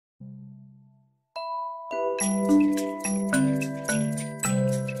I'd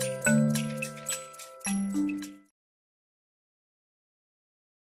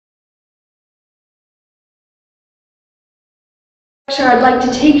like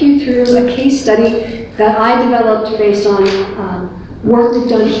to take you through a case study that I developed based on work we've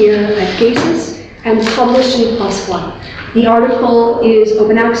done here at GASIS and published in PLOS ONE. The article is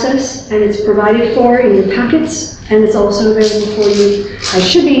open access and it's provided for in your packets, and it's also available for you. It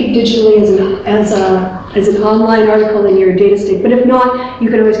should be digitally as an online article in your data state, but if not, you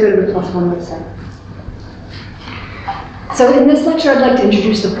can always go to the PLOS ONE website. So in this lecture, I'd like to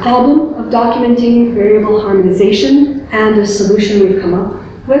introduce the problem of documenting variable harmonization and a solution we've come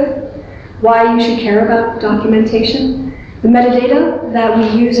up with, why you should care about documentation, the metadata that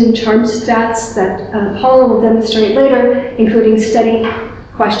we use in charm stats that Paula will demonstrate later, including study,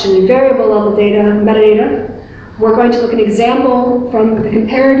 question, and variable level data, metadata. We're going to look at an example from the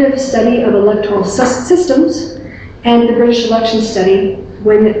comparative study of electoral systems and the British election study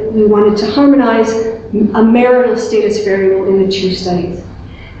when we wanted to harmonize a marital status variable in the two studies.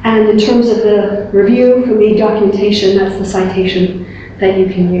 And in terms of the review from the documentation, that's the citation that you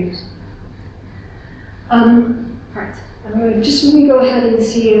can use. All right, let me go ahead and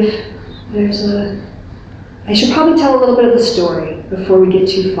see if there's I should probably tell a little bit of the story before we get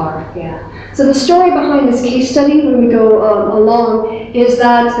too far, yeah. So the story behind this case study, when we go along, is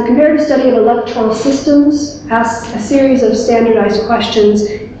that the comparative study of electoral systems asks a series of standardized questions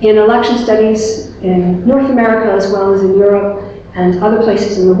in election studies in North America as well as in Europe and other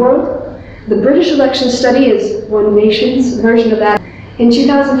places in the world. The British election study is One Nation's version of that. In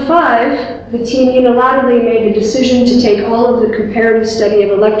 2005, the team unilaterally made a decision to take all of the comparative study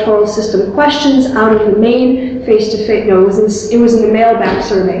of electoral system questions out of the main face-to-face, no, it was in the mailback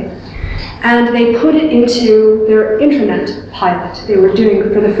survey. And they put it into their internet pilot. They were doing,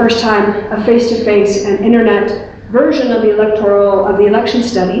 for the first time, a face-to-face and internet version of the election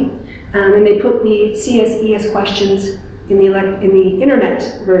study. And they put the CSES questions in the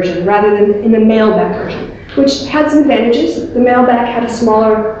internet version rather than in the mailback version, which had some advantages. The mailback had a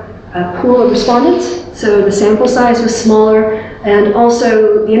smaller pool of respondents, so the sample size was smaller, and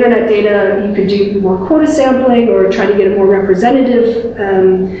also the internet data, you could do more quota sampling or try to get a more representative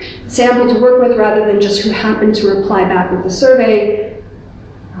sample to work with rather than just who happened to reply back with the survey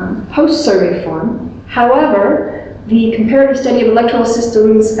post-survey form. However, the comparative study of electoral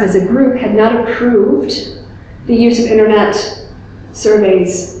systems as a group had not approved the use of internet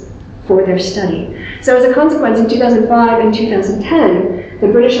surveys for their study. So as a consequence, in 2005 and 2010, the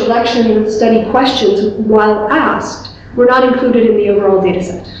British election study questions, while asked, were not included in the overall data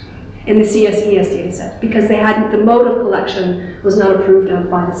set, in the CSES data set, because they hadn't, the mode of collection was not approved of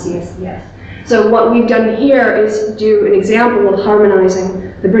by the CSES. So what we've done here is do an example of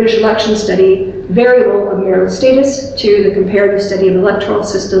harmonizing the British election study variable of marital status to the comparative study of electoral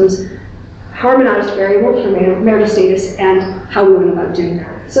systems harmonized variable for marital status and how we went about doing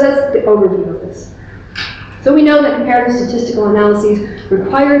that. So that's the overview of this. So we know that comparative statistical analyses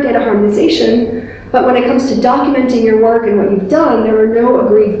require data harmonization, but when it comes to documenting your work and what you've done, there are no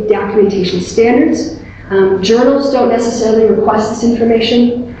agreed documentation standards. Journals don't necessarily request this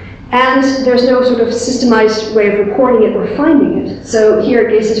information, and there's no sort of systemized way of reporting it or finding it. So here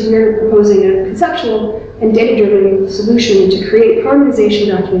at GASIS, we're proposing a conceptual and data-driven solution to create harmonization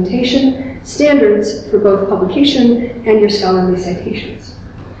documentation standards for both publication and your scholarly citations.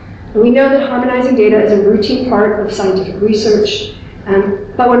 And we know that harmonizing data is a routine part of scientific research,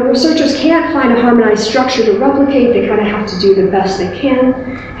 but when researchers can't find a harmonized structure to replicate, they kind of have to do the best they can,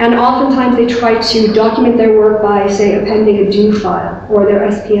 and oftentimes they try to document their work by, say, appending a do file or their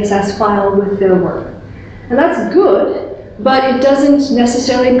SPSS file with their work. And that's good, but it doesn't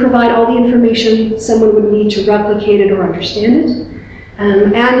necessarily provide all the information someone would need to replicate it or understand it.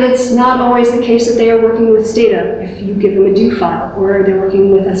 And it's not always the case that they are working with Stata if you give them a do file, or they're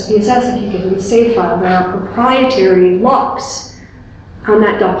working with SPSS if you give them a save file. There are proprietary locks on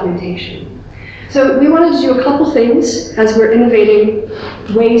that documentation. So we wanted to do a couple things as we're innovating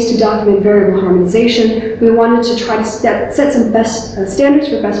ways to document variable harmonization. We wanted to try to set some best standards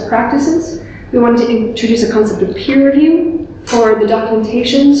for best practices. We wanted to introduce a concept of peer review for the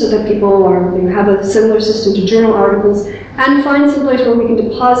documentation so that people have a similar system to journal articles, and find some place where we can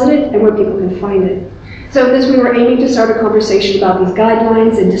deposit it and where people can find it. So in this, we were aiming to start a conversation about these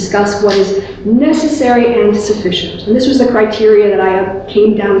guidelines and discuss what is necessary and sufficient. And this was the criteria that I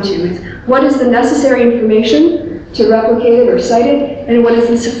came down to. Is what is the necessary information to replicate it or cite it, and what is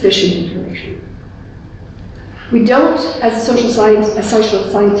the sufficient information? We don't, as social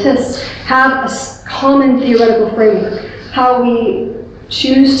scientists, have a common theoretical framework. How we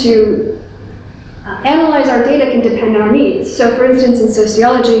choose to analyze our data can depend on our needs. So for instance, in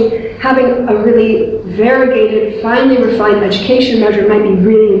sociology, having a really variegated, finely refined education measure might be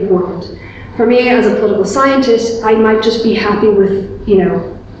really important. For me, as a political scientist, I might just be happy with,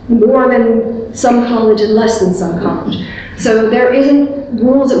 more than some college and less than some college. So there isn't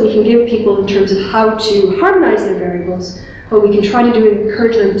rules that we can give people in terms of how to harmonize their variables. What we can try to do is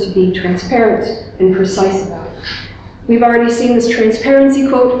encourage them to be transparent and precise about it. We've already seen this transparency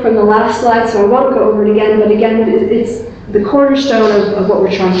quote from the last slide, so I won't go over it again, but again, it's the cornerstone of what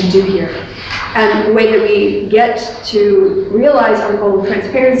we're trying to do here. And the way that we get to realize our goal of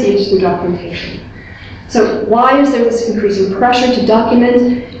transparency is through documentation. So why is there this increasing pressure to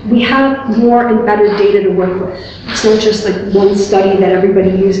document? We have more and better data to work with. It's not just like one study that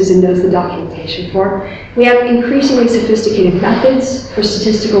everybody uses and does the documentation for. We have increasingly sophisticated methods for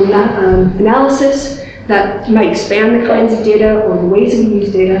statistical analysis that might expand the kinds of data or the ways that we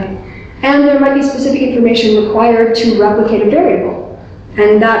use data. And there might be specific information required to replicate a variable.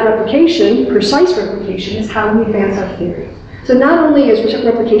 And that replication, precise replication, is how we advance our theory. So not only is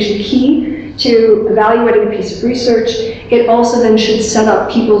replication key to evaluating a piece of research, it also then should set up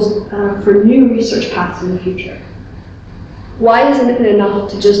people for new research paths in the future. Why isn't it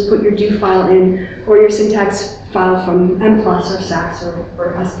enough to just put your do file in or your syntax file from M+ or SAS or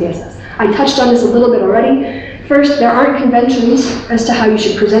SPSS? I touched on this a little bit already. First, there aren't conventions as to how you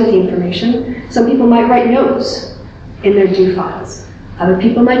should present the information. Some people might write notes in their do files. Other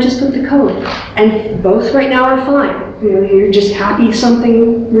people might just put the code. And both right now are fine. You're just happy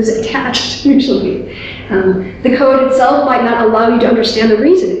something was attached, usually. The code itself might not allow you to understand the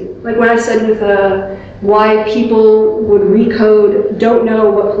reasoning. Like when I said with why people would recode don't know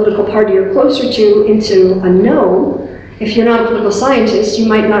what political party you're closer to into a no. If you're not a political scientist, you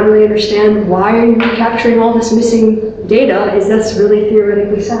might not really understand why are you capturing all this missing data. Is this really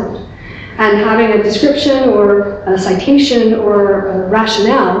theoretically sound? And having a description or a citation or a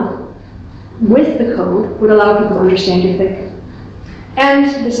rationale with the code would allow people to understand your thinking.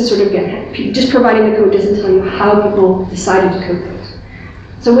 And this is sort of, again, just providing the code doesn't tell you how people decided to code things.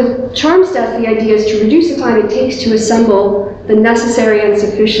 So with CharmStat, the idea is to reduce the time it takes to assemble the necessary and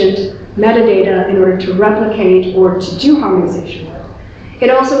sufficient metadata in order to replicate or to do harmonization work. It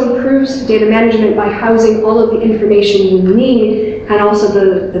also improves data management by housing all of the information you need and also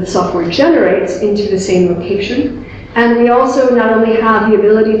the software generates into the same location. And we also not only have the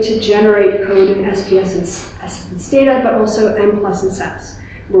ability to generate code in SPS and Stata, but also M+ and SAS.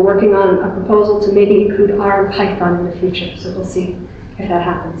 We're working on a proposal to maybe include R and Python in the future, so we'll see if that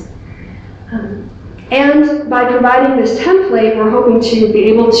happens. And by providing this template, we're hoping to be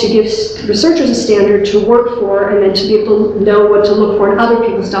able to give researchers a standard to work for and then to be able to know what to look for in other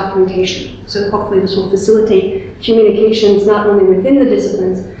people's documentation. So hopefully this will facilitate communications not only within the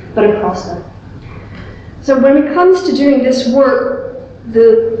disciplines, but across them. So when it comes to doing this work,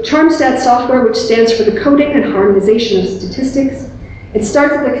 the CharmStat software, which stands for the Coding and Harmonization of Statistics, it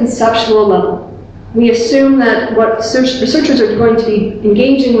starts at the conceptual level. We assume that what researchers are going to be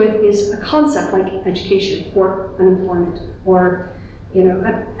engaging with is a concept like education or unemployment or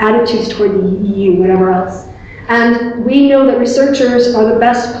attitudes toward the EU, whatever else. And we know that researchers are the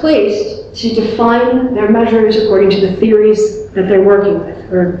best placed to define their measures according to the theories that they're working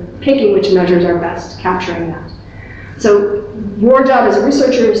with, or picking which measures are best, capturing that. So your job as a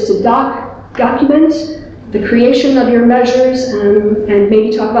researcher is to document the creation of your measures and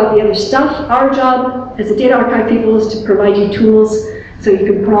maybe talk about the other stuff. Our job as a data archive people is to provide you tools so you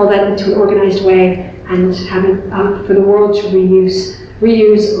can put all that into an organized way and have it out for the world to reuse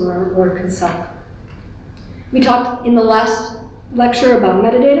or consult. We talked in the last lecture about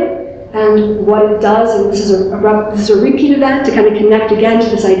metadata and what it does, and this is a repeat of that to kind of connect again to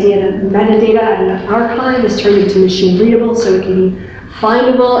this idea that metadata at an archive is turned into machine readable so it can be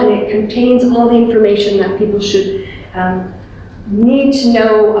findable, and it contains all the information that people should need to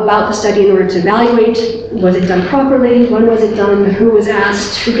know about the study in order to evaluate. Was it done properly? When was it done? Who was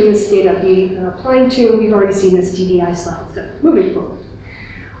asked? Who can this data be applying to? We've already seen this TDI slide, so moving forward.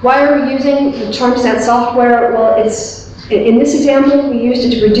 Why are we using the CharmStat software? Well, in this example, we used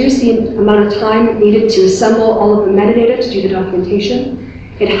it to reduce the amount of time needed to assemble all of the metadata to do the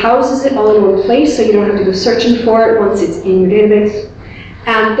documentation. It houses it all in one place, so you don't have to go searching for it once it's in your database.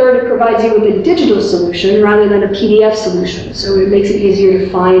 And third, it provides you with a digital solution rather than a PDF solution. So it makes it easier to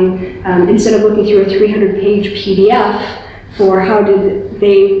find, instead of looking through a 300-page PDF for how did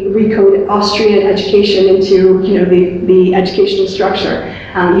they recode Austrian education into the educational structure,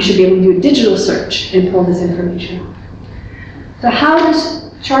 you should be able to do a digital search and pull this information up. So how does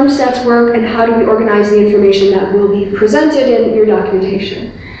CharmStats work, and how do we organize the information that will be presented in your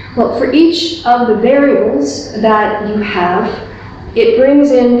documentation? Well, for each of the variables that you have, it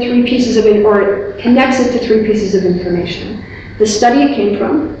brings in three pieces of, or connects it to three pieces of information. The study it came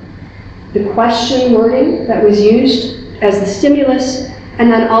from, the question wording that was used as the stimulus, and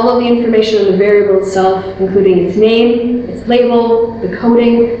then all of the information on the variable itself, including its name, its label, the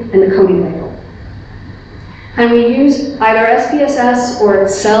coding, and the coding label. And we use either SPSS or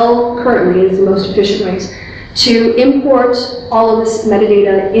Excel currently as the most efficient ways to import all of this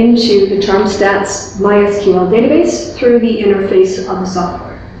metadata into the CharmStats MySQL database through the interface of the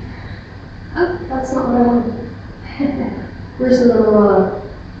software. Oh, that's not what I wanted. Where's the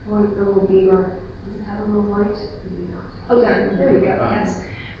little beaver? Does it have a little light? Maybe not. Okay, there we go, yes.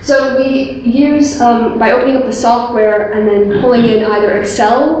 So we use, by opening up the software and then pulling in either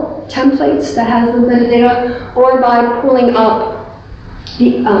Excel templates that have the metadata, or by pulling up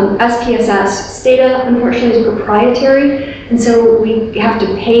the SPSS. Data, unfortunately, is proprietary, and so we have to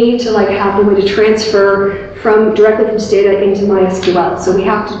pay to have the way to transfer directly from Stata into MySQL. So we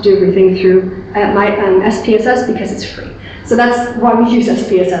have to do everything through SPSS because it's free. So that's why we use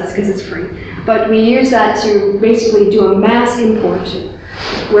SPSS, because it's free. But we use that to basically do a mass import,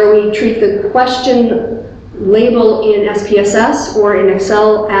 where we treat the question label in SPSS or in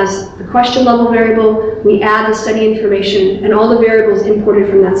Excel as the question level variable. We add the study information, and all the variables imported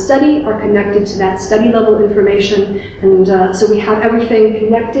from that study are connected to that study level information, and so we have everything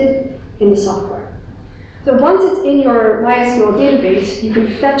connected in the software. So once it's in your MySQL database, you can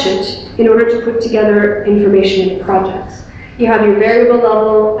fetch it in order to put together information in your projects. You have your variable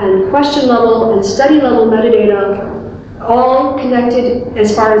level and question level and study level metadata all connected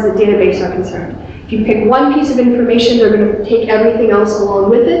as far as the database are concerned. If you pick one piece of information, they're going to take everything else along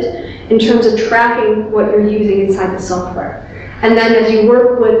with it in terms of tracking what you're using inside the software. And then as you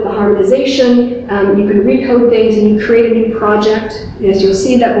work with the harmonization, you can recode things and you create a new project. As you'll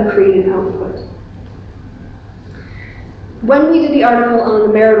see, that will create an output. When we did the article on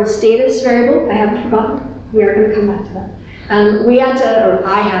the marital status variable, I haven't forgotten, we are going to come back to that. We had to, or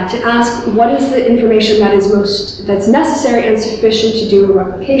I had to ask, what is the information that's necessary and sufficient to do a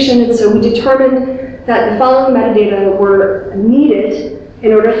replication? And so we determined that the following metadata were needed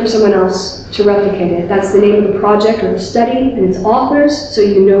in order for someone else to replicate it. That's the name of the project or the study and its authors, so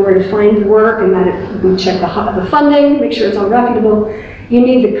you know where to find the work, and that we check the funding, make sure it's all reputable. You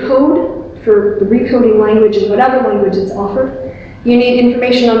need the code for the recoding language in whatever language it's offered. You need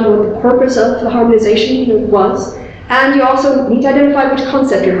information on what the purpose of the harmonization was. And you also need to identify which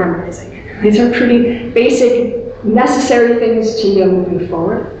concept you're harmonizing. These are pretty basic, necessary things to know moving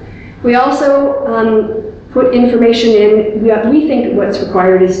forward. We also put information in. We think what's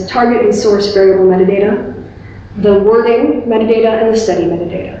required is target and source variable metadata, the wording metadata, and the study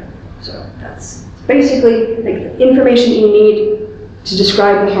metadata. So that's basically the information you need to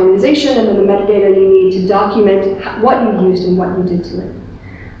describe the harmonization, and then the metadata you need to document what you used and what you did to it.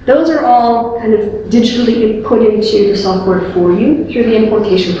 Those are all kind of digitally put into the software for you through the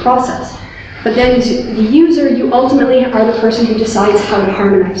importation process. But then the user, you ultimately are the person who decides how to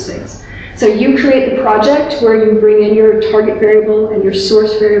harmonize things. So you create the project where you bring in your target variable and your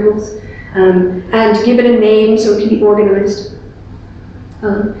source variables and give it a name so it can be organized.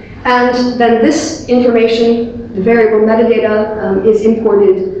 And then this information, the variable metadata, is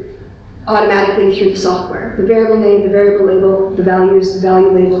imported automatically through the software. The variable name, the variable label, the values, the value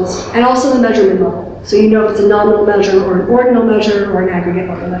labels, and also the measurement level. So you know if it's a nominal measure or an ordinal measure or an aggregate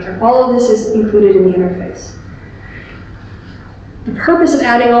level measure. All of this is included in the interface. The purpose of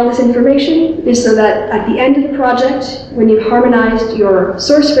adding all this information is so that at the end of the project, when you've harmonized your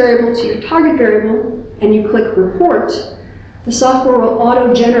source variable to your target variable and you click report, the software will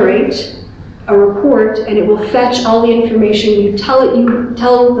auto-generate a report, and it will fetch all the information you tell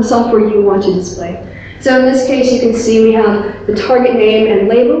the software you want to display. So in this case, you can see we have the target name and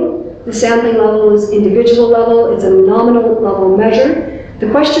label. The sampling level is individual level. It's a nominal level measure. The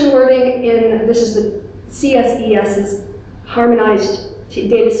question wording this is the CSES's harmonized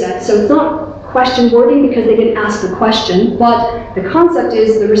data set. So it's not question wording because they didn't ask the question, but the concept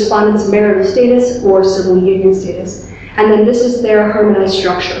is the respondent's marital status or civil union status. And then this is their harmonized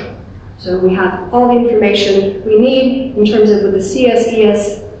structure. So we have all the information we need in terms of what the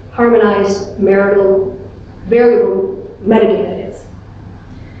CSES harmonized marital variable metadata is.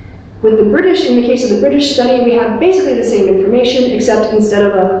 With the British, in the case of the British study, we have basically the same information, except instead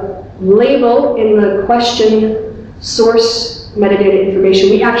of a label in the question source metadata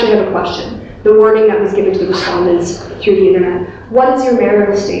information, we actually have a question. The wording that was given to the respondents through the internet. What is your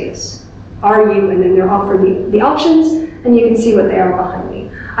marital status? Are you? And then they're offered the options, and you can see what they are behind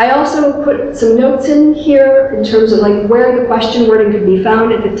me. I also put some notes in here in terms of like where the question wording could be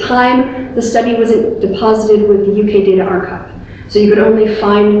found. At the time, the study wasn't deposited with the UK Data Archive. So you could only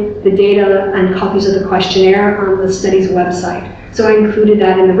find the data and copies of the questionnaire on the study's website. So I included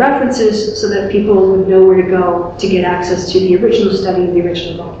that in the references so that people would know where to go to get access to the original study and the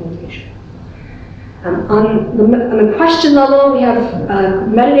original documentation. On the question level, we have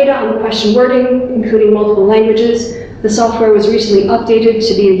metadata on the question wording, including multiple languages. The software was recently updated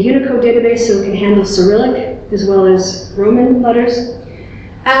to be a Unicode database, so it can handle Cyrillic as well as Roman letters.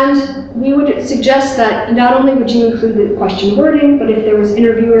 And we would suggest that not only would you include the question wording, but if there was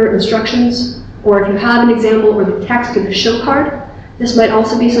interviewer instructions, or if you have an example or the text of the show card, this might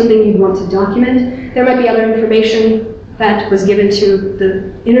also be something you'd want to document. There might be other information that was given to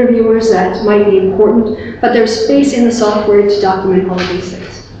the interviewers that might be important, but there's space in the software to document all of these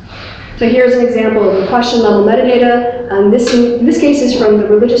things. So here's an example of the question level metadata. This in this case is from the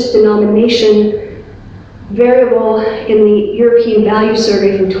religious denomination variable in the European Value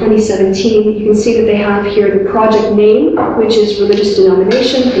Survey from 2017. You can see that they have here the project name, which is religious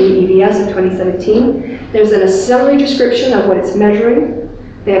denomination from the EVS of 2017. There's then a summary description of what it's measuring.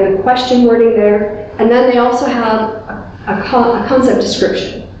 They have the question wording there, and then they also have a concept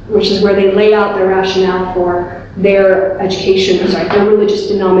description, which is where they lay out their rationale for their their religious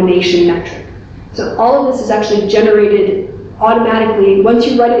denomination metric. So all of this is actually generated automatically. Once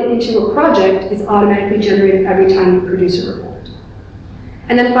you write it into a project, it's automatically generated every time you produce a report.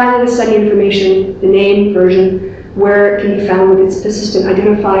 And then finally, the study information, the name, version, where it can be found with its persistent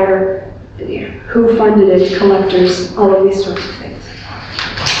identifier, who funded it, collectors, all of these sorts of things.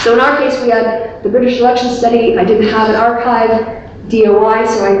 So in our case, we had the British election study. I didn't have an archive, DOI,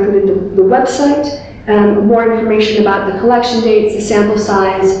 so I included the website, more information about the collection dates, the sample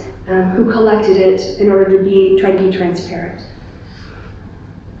size, who collected it, in order to try to be transparent.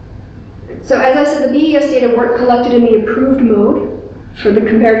 So as I said, the BES data weren't collected in the approved mode for the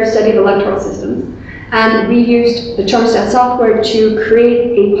comparative study of electoral systems. And we used the CharmStat software to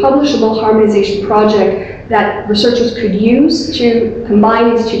create a publishable harmonization project that researchers could use to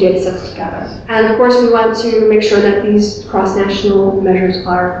combine these two data sets together. And of course, we want to make sure that these cross-national measures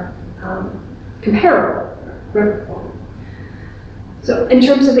are comparable, replicable. So in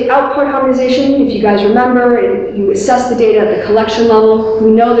terms of the output harmonization, if you guys remember, you assess the data at the collection level.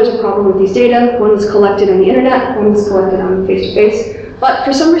 We know there's a problem with these data. One was collected on the internet, one was collected on face-to-face. But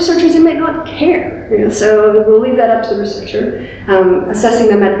for some researchers, they might not care. So we'll leave that up to the researcher, assessing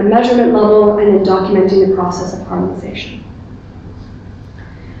them at the measurement level and then documenting the process of harmonization.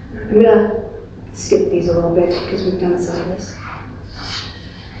 I'm going to skip these a little bit because we've done some of this.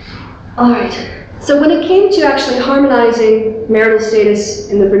 All right. So when it came to actually harmonizing marital status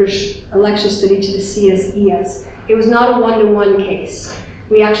in the British election study to the CSES, it was not a one-to-one case.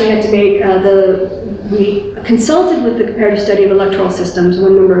 We actually had to make we consulted with the comparative study of electoral systems,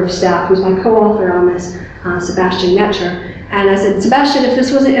 one member of staff who's my co-author on this, Sebastian Netcher. And I said, Sebastian, if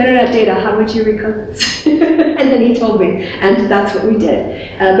this wasn't internet data, how would you recode this? And then he told me, and that's what we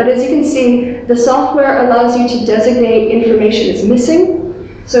did. But as you can see, the software allows you to designate information as missing.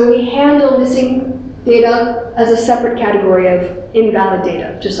 So we handle missing data as a separate category of invalid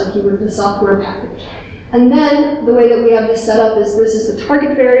data, just like you would in the software package. And then the way that we have this set up is this is the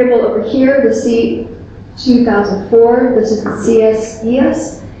target variable over here, the C2004, this is the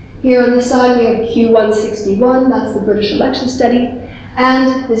CSES. Here on the side we have Q161, that's the British election study.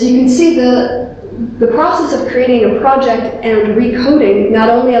 And as you can see, the process of creating a project and recoding not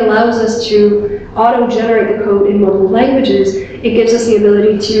only allows us to auto-generate the code in multiple languages, it gives us the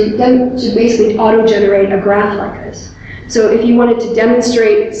ability to basically auto-generate a graph like this. So if you wanted to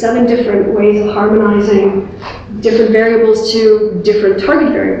demonstrate 7 different ways of harmonizing different variables to different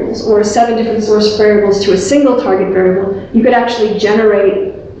target variables, or 7 different source variables to a single target variable, you could actually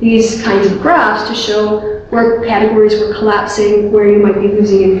generate these kinds of graphs to show where categories were collapsing, where you might be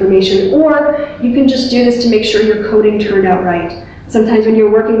losing information, or you can just do this to make sure your coding turned out right. Sometimes when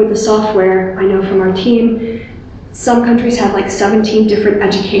you're working with the software, I know from our team, some countries have like 17 different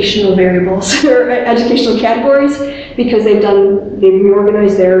educational variables or educational categories because they've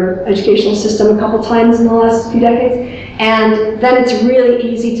reorganized their educational system a couple times in the last few decades. And then it's really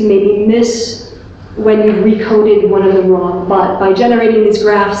easy to maybe miss when you've recoded one of them wrong. But by generating these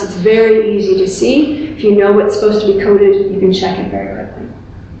graphs, it's very easy to see. If you know what's supposed to be coded, you can check it very quickly.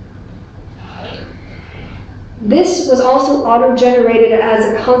 This was also auto-generated as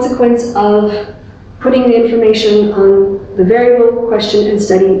a consequence of putting the information on the variable, question, and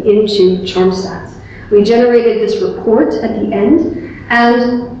study into CharmStats. We generated this report at the end,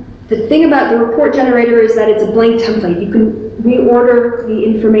 and The thing about the report generator is that it's a blank template. You can reorder the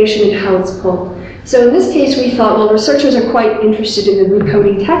information and how it's pulled. So in this case, we thought, well, researchers are quite interested in the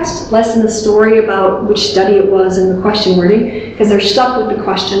recoding text, less in the story about which study it was and the question wording, because they're stuck with the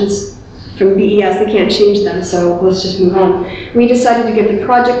questions from BES. They can't change them, so let's just move on. We decided to give the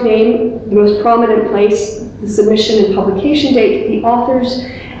project name, the most prominent place, the submission and publication date, the authors,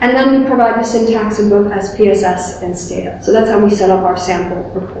 and then we provide the syntax in both SPSS and Stata. So that's how we set up our sample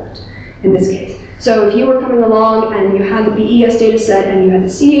report in this case. So if you were coming along and you had the BES data set and you had the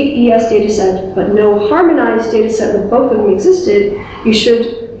CES data set, but no harmonized data set with both of them existed, you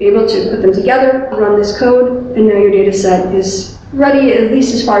should be able to put them together, run this code, and now your data set is ready, at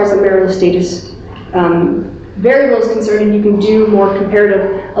least as far as the marital status variable is concerned, and you can do more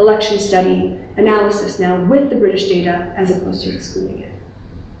comparative election study analysis now with the British data as opposed to excluding it.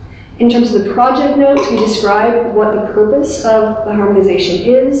 In terms of the project notes, we describe what the purpose of the harmonization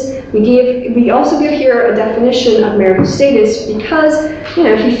is. We also give here a definition of marital status because,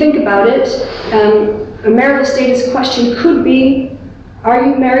 if you think about it, a marital status question could be, are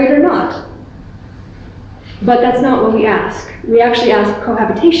you married or not? But that's not what we ask. We actually ask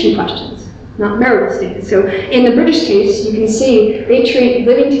cohabitation questions, not marital status. So in the British case, you can see they treat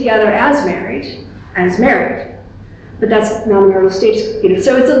living together as married. But that's not a marital status.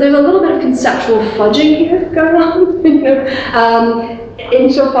 So there's a little bit of conceptual fudging here going on.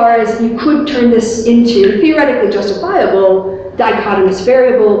 Insofar as you could turn this into theoretically justifiable dichotomous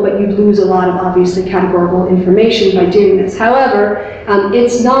variable, but you'd lose a lot of obviously categorical information by doing this. However,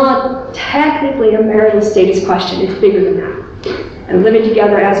 it's not technically a marital status question. It's bigger than that. And living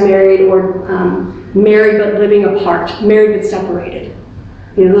together as married, or married but living apart, married but separated.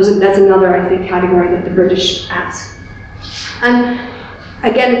 That's another, I think, category that the British ask. And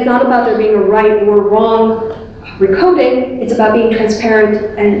again, it's not about there being a right or wrong recoding, it's about being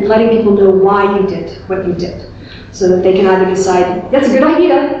transparent and letting people know why you did what you did, so that they can either decide, that's a good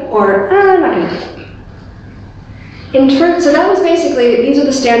idea, or, I'm not going to do it. So that was basically, these are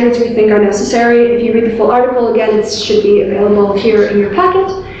the standards we think are necessary. If you read the full article, again, it should be available here in your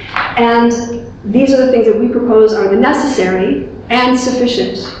packet. And these are the things that we propose are the necessary and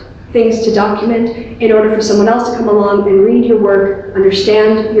sufficient things to document in order for someone else to come along and read your work,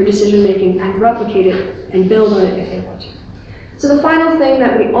 understand your decision making, and replicate it and build on it if they want to. So the final thing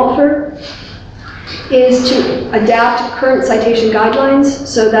that we offer is to adapt current citation guidelines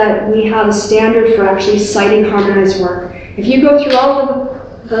so that we have a standard for actually citing harmonized work. If you go through all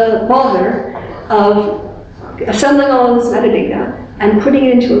of the bother of assembling all of this metadata and putting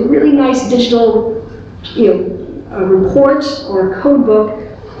it into a really nice digital, a report or a code book,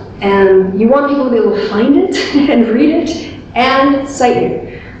 and you want people to be able to find it and read it and cite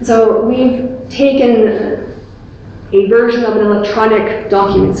you. So we've taken a version of an electronic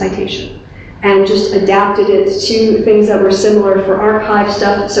document citation and just adapted it to things that were similar for archive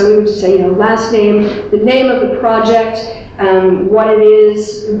stuff. So we would just say, last name, the name of the project, what it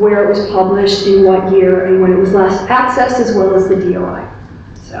is, where it was published, in what year, and when it was last accessed, as well as the DOI.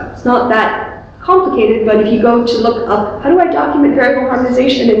 So it's not that complicated, but if you go to look up, how do I document variable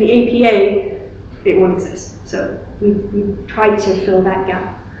harmonization in the APA, it won't exist. So we tried to fill that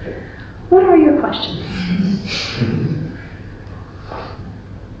gap. What are your questions?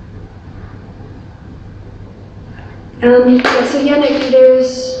 So Yannick,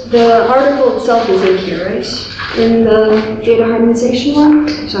 there's the article itself is in here, right? In the data harmonization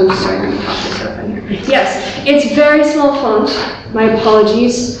one? So I'm sorry, I'm going to pop this up in here. Yes, it's very small font. My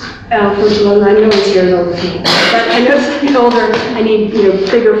apologies. For Joel, I know it's yours older than me, but I know it's older, I need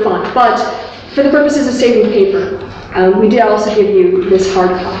bigger font. But for the purposes of saving paper, we did also give you this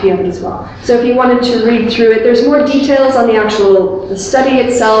hard copy of it as well. So if you wanted to read through it, there's more details on the study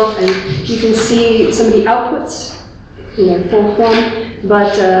itself, and you can see some of the outputs in full form.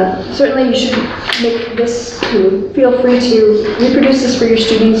 But certainly you should make this, feel free to reproduce this for your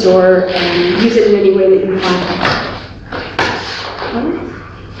students or use it in any way that you find. All right.